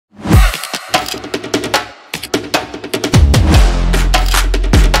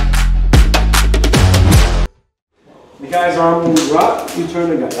guy's arm will drop, you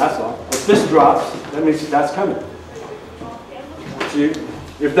turn the guy, that's all. If this drops, that means that's coming. See,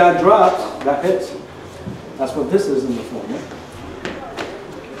 if that drops, that hits. That's what this is in the form, right?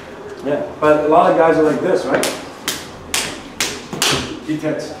 Yeah, but a lot of guys are like this, right? He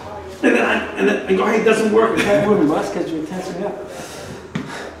tense. And then I go, hey, it doesn't work, I can't move. Well, that's because you're tensing up.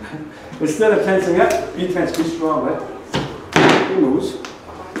 Instead of tensing up, be tense, be strong, right? He moves.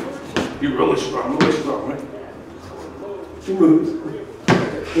 Be really strong, right? He moves.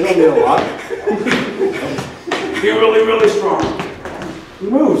 You don't need a lot. Be really, really strong. He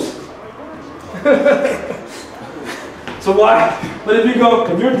moves. So why? But if you go,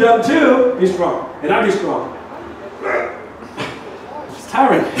 if you're dumb too, be strong. And I'll be strong. It's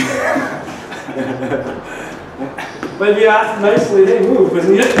tiring. But if you ask nicely, hey, move. Because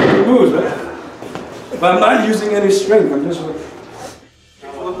he moves, right? But I'm not using any strength. I'm just a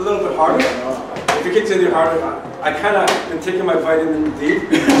little bit harder. If you kick it any harder, I kind of am taking my vitamin D, so you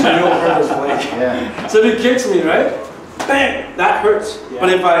don't hurt his leg. Yeah. So if he kicks me, right? Bang! That hurts. Yeah. But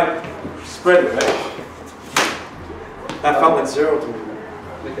if I spread it, right? That felt like zero to me.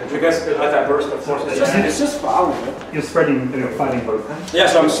 I guess let that burst of force. It's just fouling, right? You're spreading, you're fighting both ends? Yeah,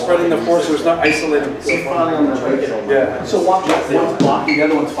 so I'm spreading the force so it's not isolated. Yeah. So one's blocking, the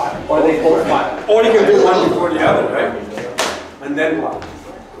other one's fighting. Or they both fight. Or you can do one before the other, right? And then block.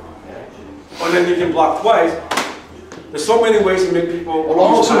 Or then you can block twice. There's so many ways to make people.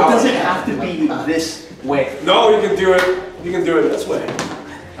 Oh, so it doesn't have to be this way. No, you can do it. You can do it this way.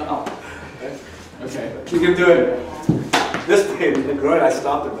 Oh. Okay. You can do it this way. Right? I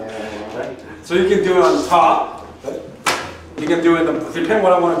stopped it. Right? So you can do it on top. Right? You can do it. Depending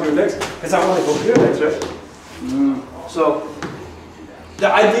what I want to do next, because I want to go here next, right? So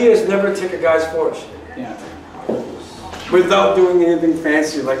the idea is never take a guy's force. Yeah. Without doing anything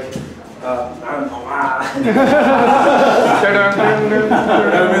fancy like. I don't know.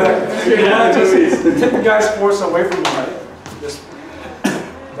 Just take the guy's force away from him, right? Just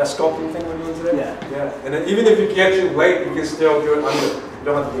that sculpting thing we're doing today. Yeah. Yeah. And then even if you get your weight, you can still do it under. You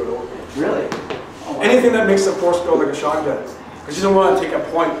don't have to do it over. Really? Oh, wow. Anything that makes the force go like a shotgun, because you don't want to take a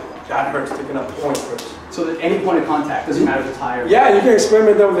point that hurts. Taking a point hurts. So at any point of contact, doesn't matter if it's high or. Yeah, you can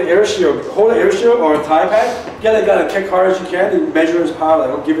experiment that with an air shield. Hold an air shield or a tie pad. Get a guy to kick hard as you can and measure his power.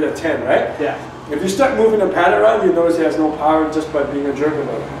 Like, I'll give it a 10, right? Yeah. If you start moving the pad around, you notice he has no power just by being a jerk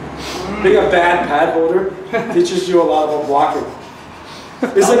about it. Being a bad pad holder teaches you a lot about blocking.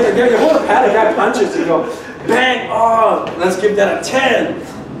 It's like you hold a pad, a guy punches, you go, bang, oh, let's give that a 10.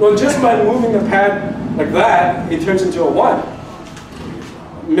 Well, just by moving the pad like that, it turns into a 1.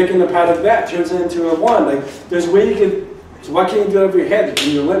 Making the pad like that turns it into a 1. Like, there's a way you can, so why can't you do it over your head,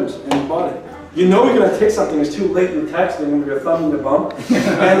 in your limbs, and your body? You know you're going to take something, it's too late, you're texting with your thumb in the bump,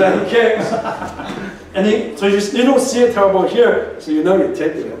 and he kicks. And so you don't see it till about here, so you know you're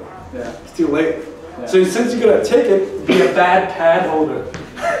taking it. Yeah. It's too late. Yeah. So since you're going to take it, be a bad pad holder.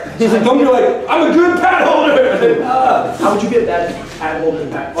 Don't be like, I'm a good pad holder! How would you get that pad holder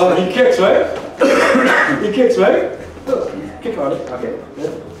back? Well, he kicks, right? He kicks, right? Kick harder. Okay.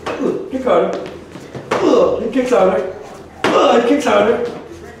 Yeah. Kick harder. He kicks harder. He kicks harder.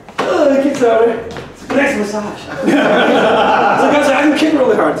 He kicks harder. Nice massage. So guys, I can kick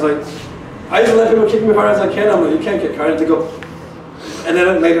really hard. It's like, I just let people kick me hard as I can. I'm like, you can't kick hard. To go. And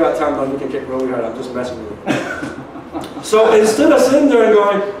then later I tell them, you can kick really hard. I'm just messing with you. So instead of sitting there and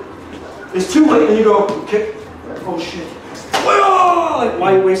going, it's too late, and you go, kick. Oh shit. Like,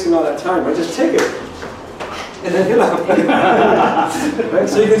 why are you wasting all that time? Right? Just take it. And then hit up. Right?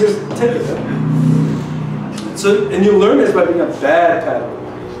 So you can just take it. So, and you learn this by being a bad paddler.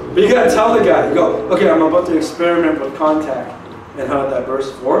 But you gotta tell the guy, you go, okay, I'm about to experiment with contact and how to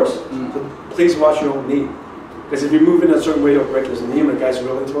diverse force. So please watch your own knee. Because if you move in a certain way, you'll break his knee and the guy's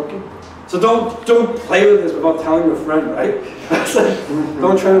really talking. So don't play with this without telling your friend, right?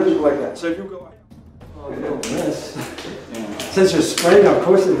 Don't train with people like that. So if you go, this. Since you're spraying, of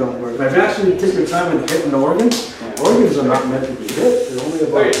course they don't work. But if you actually take your time and hit an organ, organs are not meant to be hit. They're only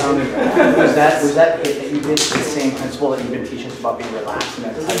about pounding. Was that hit that you did the same principle that you've been teaching us about being relaxed and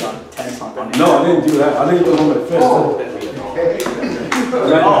exercise on tennis on? No, I didn't do that. I didn't go home at fist.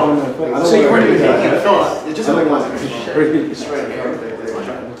 So you weren't even taking a fist. It just wasn't.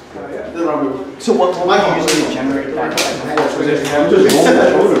 So what will you usually generate that type of force?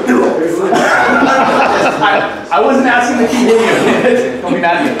 I wasn't asking to continue. Don't be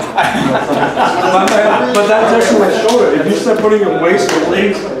mad at me. But that's actually my shoulder. If you start putting your waist, your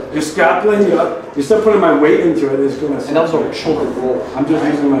legs, your scapula, you start putting my weight into it, it's going to. And that was a shoulder roll. I'm just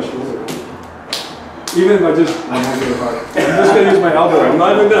using my shoulder. Even if I'm not going to hard. I'm just going to use my elbow. I'm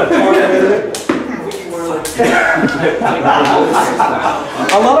not even going to talk about it. A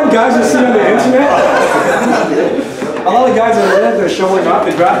lot of guys you see on the internet, a lot of guys on the internet, they're showing up,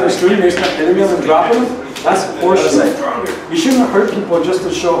 they grab their student, they start hitting them and dropping them. That's horseshit. You shouldn't hurt people just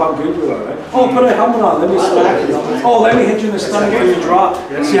to show how good you are, right? Oh, put a helmet on, let me smack you. Oh, let me hit you in the stomach when you drop.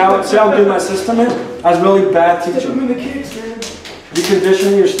 See how good my system is? That's really bad teaching. You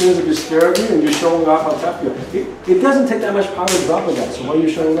condition your students to be scared of you and you're showing off how tough you are. It doesn't take that much power to drop a guy, so why are you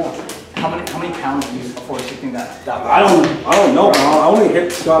showing off? How many pounds do you afford shifting that? I don't know, man. I only hit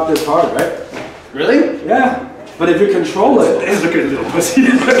Scott this hard, right? Really? Yeah. But if you control it, He's looking a little pussy.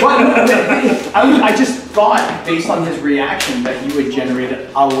 I just thought, based on his reaction, that you would generate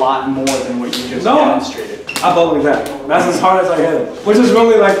a lot more than what you just demonstrated. I believe that. That's as hard as I hit it. Which is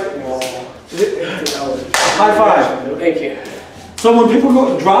really like, high five. Thank you. So when people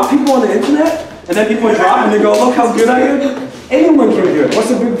go drop people on the internet, and then people drop and they go, look how good I am, anyone can do it. What's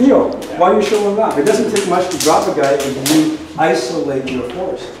the big deal? Why are you showing off? It doesn't take much to drop a guy if you isolate your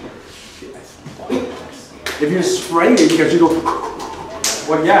force. If you spray it because you go,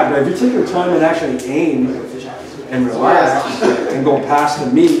 well, yeah, but if you take your time and actually aim and relax and go past the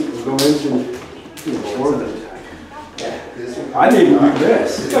meat and go into orbit. I didn't do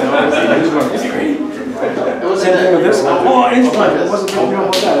this. Same thing with this. Oh, inch-point. It wasn't thinking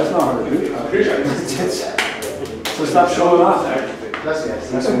about that. That's not hard to do. So stop showing off.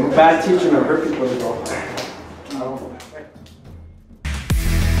 That's bad teaching or hurt people to go.